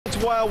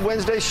Wild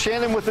Wednesday.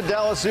 Shannon with the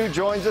Dallas Zoo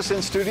joins us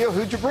in studio.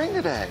 Who'd you bring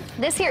today?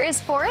 This here is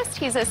Forrest.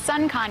 He's a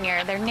sun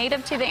conure. They're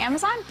native to the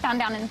Amazon, found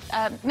down in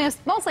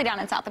mostly down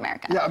in South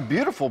America. Yeah, a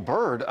beautiful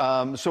bird.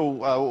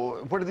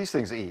 What do these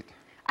things eat?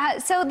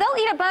 So they'll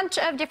eat a bunch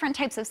of different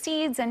types of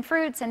seeds and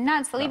fruits and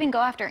nuts. They'll even go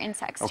after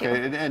insects, too.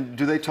 Okay, and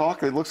do they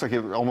talk? It looks like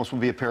it almost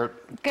would be a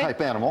parrot-type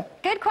animal.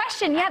 Good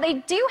question. Yeah, they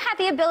do have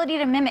the ability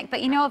to mimic,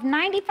 but you know, of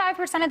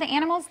 95% of the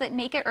animals that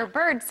make it, or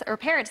birds or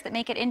parrots that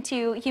make it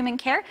into human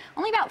care,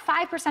 only about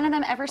 5% of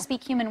them ever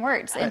speak human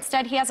words.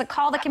 Instead, he has a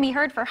call that can be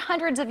heard for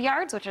hundreds of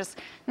yards, which is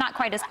not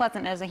quite as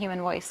pleasant as a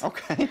human voice.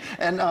 Okay,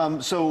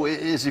 and so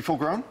is he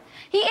full-grown?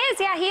 He is,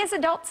 yeah. He is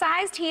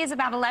adult-sized. He is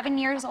about 11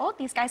 years old.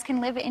 These guys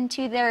can live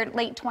into their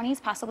late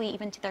 20s, possibly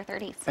even to their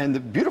 30s. And the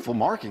beautiful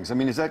markings. I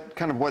mean, is that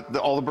kind of what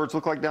all the birds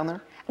look like down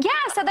there? Yeah,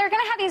 so they're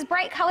going to have these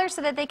bright colors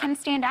so that they can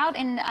stand out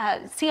and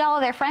see all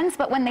of their friends.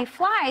 But when they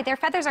fly, their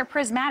feathers are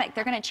prismatic.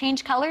 They're going to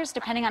change colors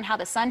depending on how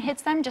the sun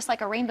hits them, just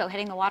like a rainbow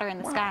hitting the water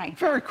in the sky.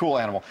 Very cool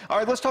animal. All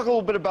right, let's talk a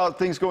little bit about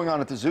things going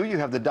on at the zoo. You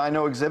have the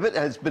dino exhibit.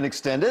 Has been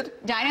extended.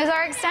 Dinos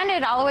are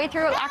extended all the way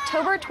through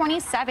October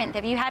 27th.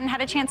 If you hadn't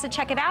had a chance to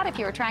check it out, if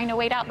you were trying to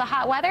wait out the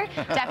hot weather,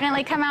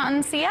 definitely come out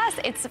and see us.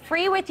 It's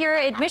free with your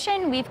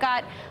admission. We've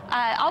got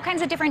all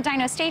kinds of different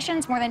dino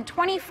stations, more than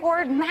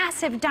 24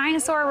 massive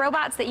dinosaur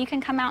robots that you can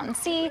come out and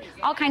see,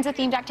 all kinds of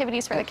themed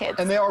activities for the kids.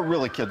 And they are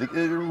really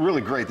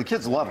really great. The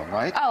kids love them,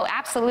 right? Oh,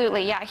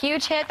 absolutely. Yeah,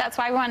 huge hit. That's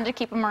why we wanted to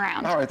keep them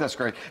around. All right, that's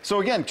great.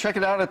 So again, check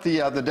it out at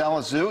the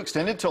Dallas Zoo,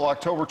 extended till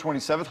October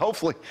 27th.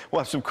 Hopefully, we'll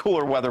have some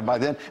cooler weather by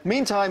then.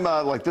 Meantime,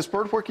 like this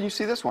bird, where can you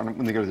see this one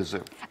when they go to the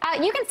zoo?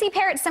 You can see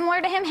parrots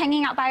similar to him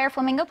hanging out by our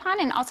flamingo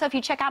pond, and also if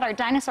you check out our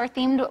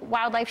dinosaur-themed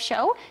wildlife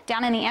show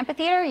down in the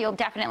amphitheater, you'll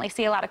definitely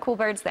see a lot of cool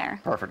birds there.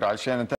 Perfect. All right, Shannon.